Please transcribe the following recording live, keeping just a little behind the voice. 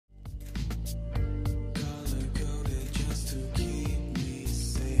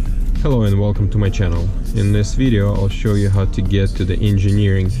Hello and welcome to my channel. In this video I'll show you how to get to the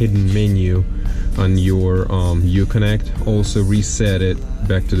engineering hidden menu on your Uconnect. Also reset it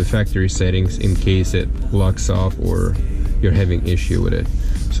back to the factory settings in case it locks off or you're having issue with it.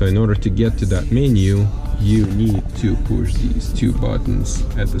 So in order to get to that menu, you need to push these two buttons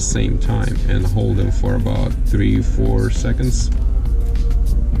at the same time and hold them for about 3-4 seconds.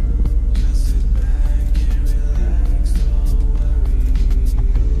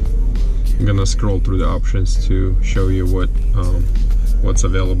 I'm gonna scroll through the options to show you what's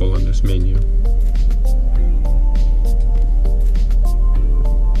available on this menu.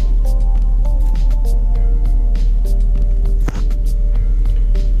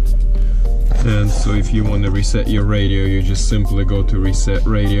 And so if you want to reset your radio, you just simply go to reset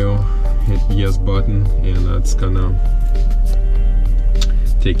radio, hit yes button, and that's gonna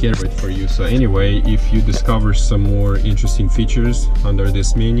take care of it for you. So anyway, if you discover some more interesting features under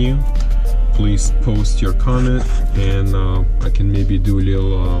this menu, please post your comment and I can maybe do a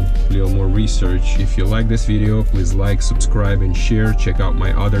little more research. If you like this video, please like, subscribe and share. Check out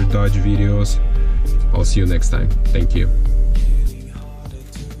my other Dodge videos. I'll see you next time. Thank you.